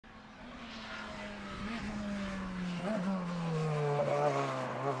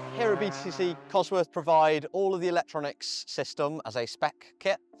BTCC, Cosworth provide all of the electronics system as a spec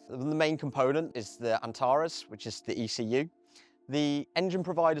kit. The main component is the Antares, which is the ECU. The engine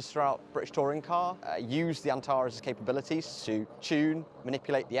providers throughout British Touring Car use the Antares' capabilities to tune,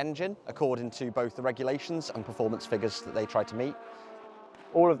 manipulate the engine according to both the regulations and performance figures that they try to meet.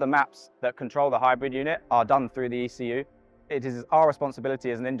 All of the maps that control the hybrid unit are done through the ECU. It is our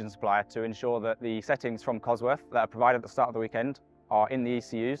responsibility as an engine supplier to ensure that the settings from Cosworth that are provided at the start of the weekend are in the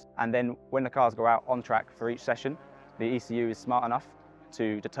ECUs, and then when the cars go out on track for each session, the ECU is smart enough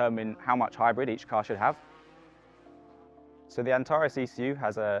to determine how much hybrid each car should have. So the Antares ECU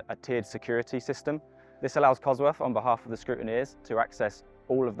has a tiered security system. This allows Cosworth, on behalf of the scrutineers, to access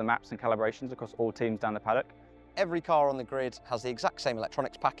all of the maps and calibrations across all teams down the paddock. Every car on the grid has the exact same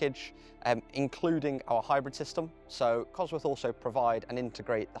electronics package, including our hybrid system. So Cosworth also provide and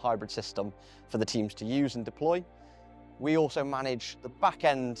integrate the hybrid system for the teams to use and deploy. We also manage the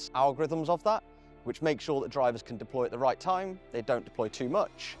back-end algorithms of that, which make sure that drivers can deploy at the right time, they don't deploy too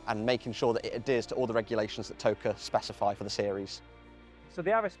much, and making sure that it adheres to all the regulations that TOCA specify for the series. So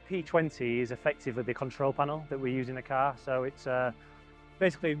the RSP20 is effectively the control panel that we use in the car. So it's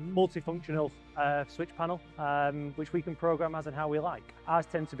basically multifunctional switch panel, which we can program as and how we like. Ours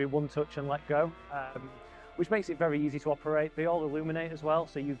tend to be one touch and let go, which makes it very easy to operate. They all illuminate as well,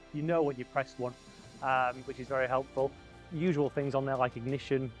 so you know when you've pressed one, which is very helpful. Usual things on there like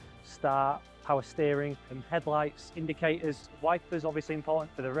ignition, start, power steering, and headlights, indicators, wipers, obviously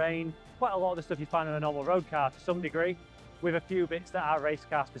important for the rain. Quite a lot of the stuff you find on a normal road car to some degree, with a few bits that are race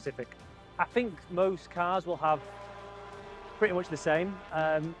car specific. I think most cars will have pretty much the same.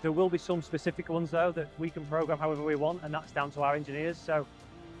 There will be some specific ones though that we can program however we want, and that's down to our engineers. So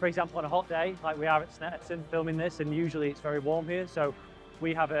for example, on a hot day like we are at Snetterton filming this, and usually it's very warm here, so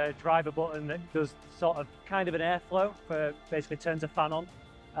we have a driver button that does sort of kind of an airflow for basically turns a fan on.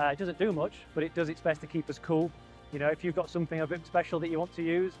 It doesn't do much, but it does its best to keep us cool. You know, if you've got something a bit special that you want to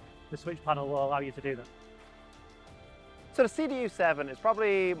use, the switch panel will allow you to do that. So the CDU7 is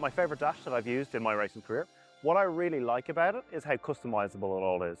probably my favourite dash that I've used in my racing career. What I really like about it is how customizable it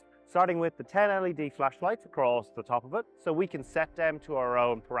all is. Starting with the 10 LED flashlights across the top of it, so we can set them to our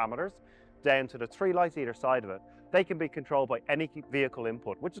own parameters, down to the 3 lights either side of it. They can be controlled by any vehicle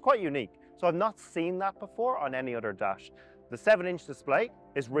input, which is quite unique. So I've not seen that before on any other dash. The 7-inch display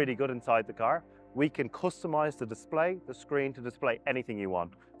is really good inside the car. We can customize the display, the screen, to display anything you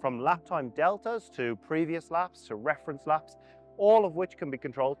want, from lap time deltas to previous laps to reference laps, all of which can be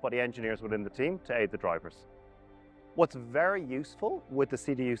controlled by the engineers within the team to aid the drivers. What's very useful with the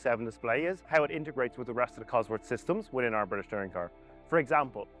CDU7 display is how it integrates with the rest of the Cosworth systems within our British Touring Car. For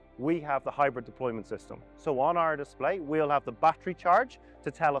example, we have the hybrid deployment system. So on our display, we'll have the battery charge to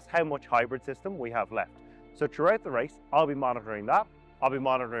tell us how much hybrid system we have left. So throughout the race, I'll be monitoring that. I'll be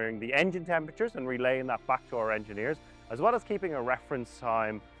monitoring the engine temperatures and relaying that back to our engineers, as well as keeping a reference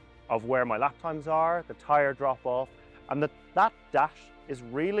time of where my lap times are, the tire drop off, and that dash is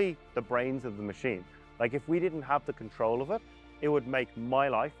really the brains of the machine. Like if we didn't have the control of it, it would make my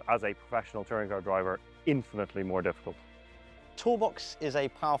life as a professional touring car driver infinitely more difficult. Toolbox is a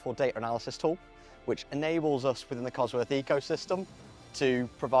powerful data analysis tool, which enables us within the Cosworth ecosystem to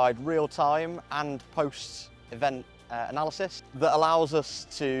provide real-time and post-event analysis that allows us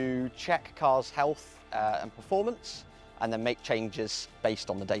to check cars' health and performance, and then make changes based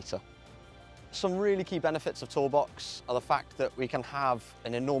on the data. Some really key benefits of Toolbox are the fact that we can have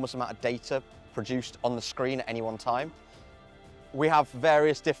an enormous amount of data produced on the screen at any one time. We have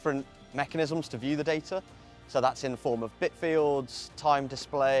various different mechanisms to view the data. So that's in the form of bit fields, time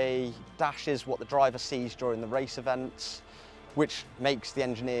display, dashes, what the driver sees during the race events, which makes the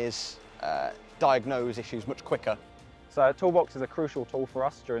engineers diagnose issues much quicker. So Toolbox is a crucial tool for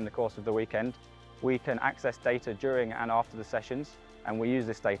us during the course of the weekend. We can access data during and after the sessions, and we use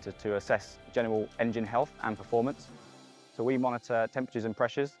this data to assess general engine health and performance. So we monitor temperatures and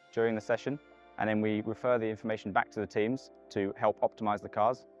pressures during the session, and then we refer the information back to the teams to help optimize the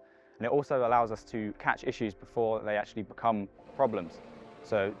cars. And it also allows us to catch issues before they actually become problems.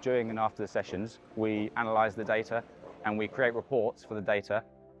 So during and after the sessions, we analyze the data and we create reports for the data,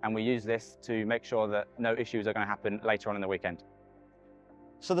 and we use this to make sure that no issues are going to happen later on in the weekend.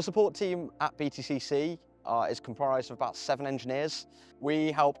 So the support team at BTCC is comprised of about 7 engineers.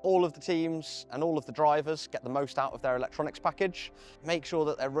 We help all of the teams and all of the drivers get the most out of their electronics package, make sure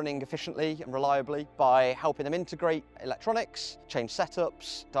that they're running efficiently and reliably by helping them integrate electronics, change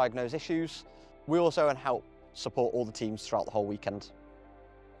setups, diagnose issues. We also help support all the teams throughout the whole weekend.